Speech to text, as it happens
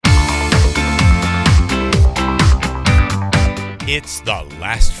It's The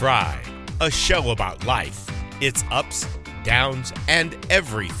Last Fry, a show about life, its ups, downs, and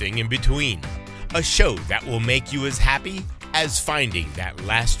everything in between. A show that will make you as happy as finding that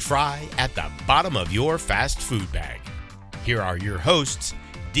last fry at the bottom of your fast food bag. Here are your hosts,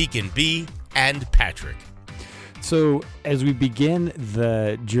 Deacon B and Patrick. So as we begin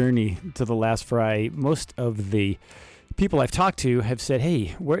the journey to The Last Fry, most of the people I've talked to have said,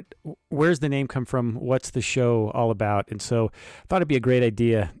 hey, where's the name come from? What's the show all about? And so I thought it'd be a great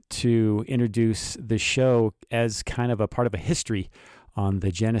idea to introduce the show as kind of a part of a history on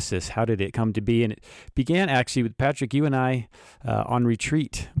the genesis. How did it come to be? And it began actually with Patrick, you and I on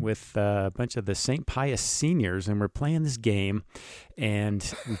retreat with a bunch of the St. Pius seniors, and we're playing this game,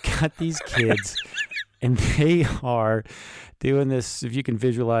 and we got these kids, and they are doing this, if you can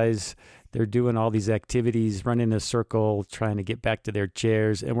visualize, they're doing all these activities, running a circle, trying to get back to their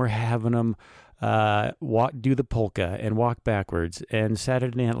chairs, and we're having them do the polka and walk backwards, and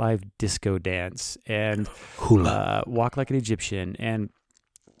Saturday Night Live disco dance, and hula, walk like an Egyptian, and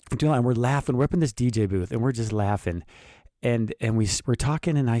we're laughing. We're up in this DJ booth, and we're just laughing, and we're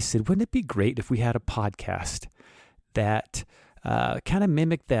talking, and I said, wouldn't it be great if we had a podcast that kind of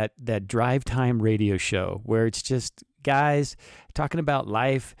mimicked that drive time radio show where it's just guys talking about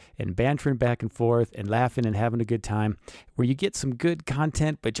life and bantering back and forth and laughing and having a good time, where you get some good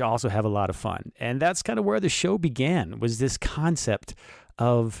content, but you also have a lot of fun. And that's kind of where the show began, was this concept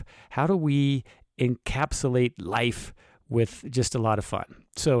of how do we encapsulate life with just a lot of fun.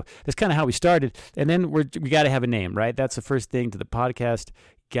 So that's kind of how we started. And then we got to have a name, right? That's the first thing to the podcast.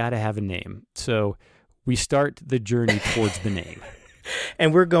 Got to have a name. So we start the journey towards the name.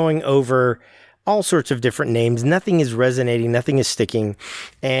 And we're going over all sorts of different names. Nothing is resonating. Nothing is sticking.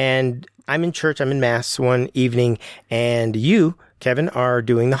 And I'm in church. I'm in Mass one evening. And you, Kevin, are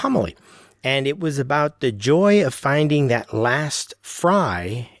doing the homily. And it was about the joy of finding that last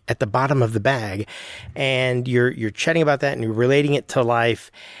fry at the bottom of the bag. And you're chatting about that and you're relating it to life.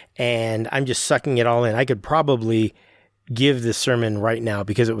 And I'm just sucking it all in. I could probably give this sermon right now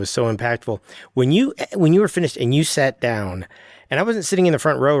because it was so impactful. When you were finished and you sat down, and I wasn't sitting in the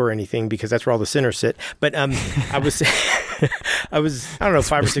front row or anything because that's where all the sinners sit, but I was I don't know,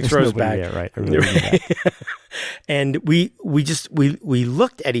 5 or 6 rows back. Yeah, right. Really and we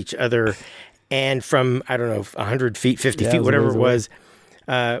looked at each other, and from, I don't know, 100 feet, 50 feet, whatever it was,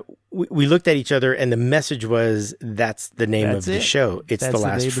 we looked at each other, and the message was, that's the name of the show. It's The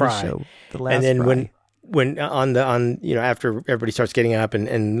Last Fry. And then when after everybody starts getting up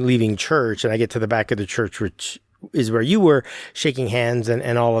and leaving church, and I get to the back of the church, which is where you were, shaking hands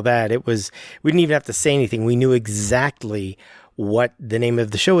and all of that, we didn't even have to say anything. We knew exactly what the name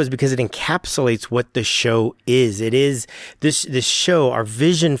of the show is because it encapsulates what the show is. It is this show. Our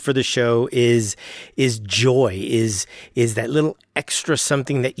vision for the show is joy, is that little extra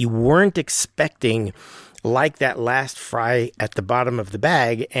something that you weren't expecting, like that last fry at the bottom of the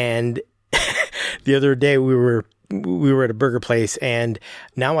bag. And the other day we were at a burger place, and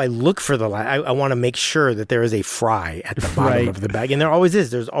now I look for I want to make sure that there is a fry at the bottom of the bag. And there always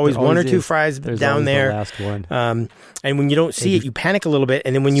is. There's always one or two fries down there. The last one. And when you don't see it, you panic a little bit.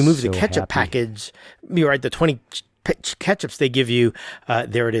 And then when you move the ketchup package, you're right, the 20 ketchups they give you,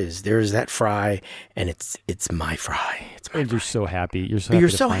 there it is. There's that fry, and it's my fry. It's my and fry. You're so happy. You're so but happy. You're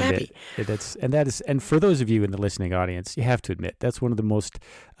to so find happy. It. And for those of you in the listening audience, you have to admit that's one of the most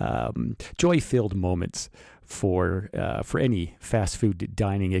joy-filled moments for any fast food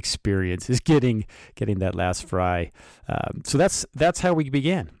dining experience, is getting that last fry. So that's how we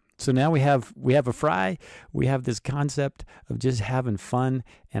began. So now we have a fry. We have this concept of just having fun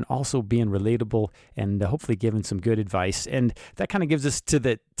and also being relatable and hopefully giving some good advice. And that kind of gives us to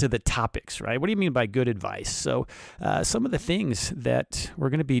the topics, right? What do you mean by good advice? So some of the things that we're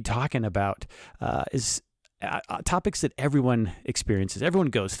going to be talking about is topics that everyone experiences, everyone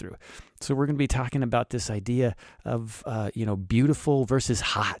goes through. So we're going to be talking about this idea of, beautiful versus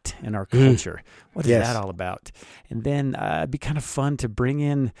hot in our culture. What is that all about? And then it'd be kind of fun to bring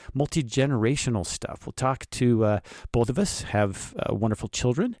in multi-generational stuff. We'll talk to both of us have wonderful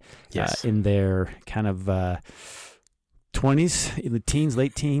children in their kind of 20s, in the teens,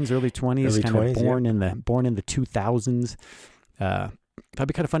 late teens, early 20s, born in the 2000s. that'd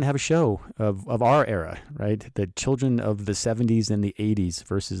be kind of fun to have a show of our era, right? The children of the 70s and the 80s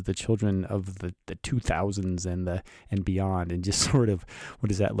versus the children of the 2000s and beyond, and just sort of what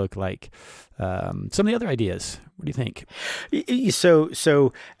does that look like? Some of the other ideas. What do you think?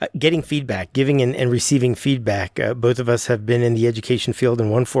 So getting feedback, giving and receiving feedback. Both of us have been in the education field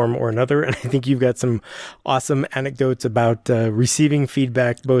in one form or another, and I think you've got some awesome anecdotes about receiving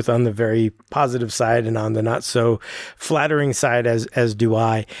feedback, both on the very positive side and on the not so flattering side, as do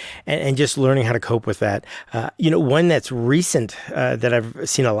I, and just learning how to cope with that. One that's recent that I've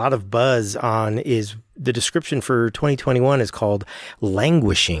seen a lot of buzz on is the description for 2021 is called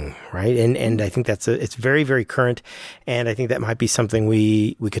languishing, right? And I think it's very, very current, and I think that might be something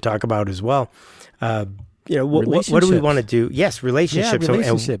we could talk about as well. What do we want to do? Yes, relationships. Yeah,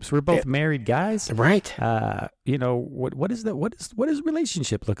 relationships. We're both married guys, right? What does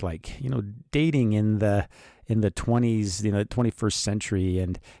relationship look like? Dating in the 20s, 21st century,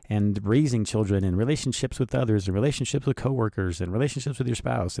 and raising children, and relationships with others, and relationships with coworkers, and relationships with your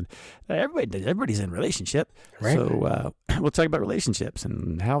spouse, and everybody's in a relationship. Right. So we'll talk about relationships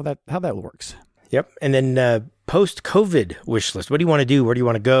and how that works. Yep. And then post-COVID wish list. What do you want to do? Where do you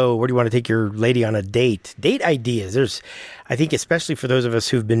want to go? Where do you want to take your lady on a date? Date ideas. I think especially for those of us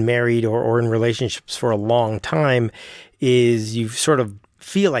who've been married or in relationships for a long time, is you've sort of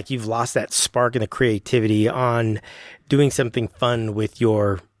feel like you've lost that spark and the creativity on doing something fun with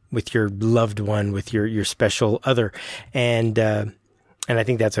your loved one, with your special other. And I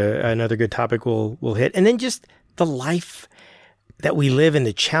think that's another good topic we'll hit. And then just the life that we live and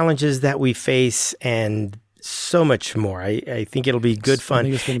the challenges that we face and so much more. I think it'll be good fun. I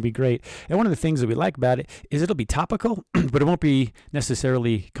think it's going to be great. And one of the things that we like about it is it'll be topical, but it won't be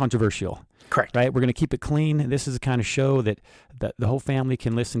necessarily controversial. Correct. Right? We're going to keep it clean. This is the kind of show that the whole family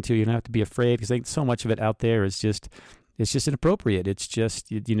can listen to. You don't have to be afraid, because I think so much of it out there is just inappropriate. It's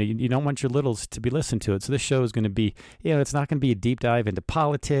just, you don't want your littles to be listened to it. So this show is going to be, it's not going to be a deep dive into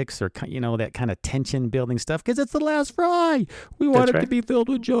politics or, that kind of tension building stuff, because it's the last fry. We want it to be filled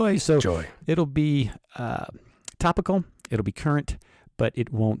with joy. So it'll be topical. It'll be current, but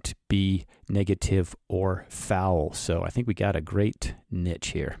it won't be negative or foul. So I think we got a great niche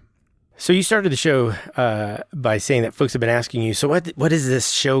here. So you started the show by saying that folks have been asking you, so what is this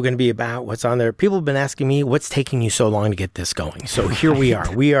show going to be about? What's on there? People have been asking me, what's taking you so long to get this going? So here we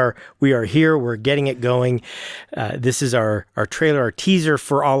are. We are here. We're getting it going. This is our trailer, our teaser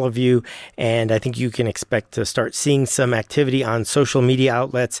for all of you. And I think you can expect to start seeing some activity on social media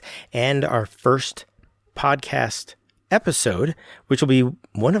outlets, and our first podcast episode, which will be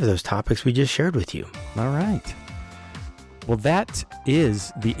one of those topics we just shared with you. All right. Well, that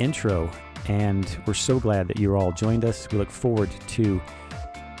is the intro, and we're so glad that you all joined us. We look forward to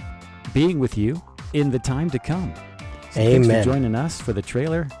being with you in the time to come. So Amen. Thanks for joining us for the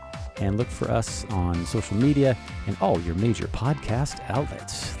trailer, and look for us on social media and all your major podcast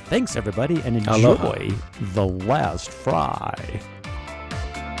outlets. Thanks, everybody, and enjoy The Last Fry.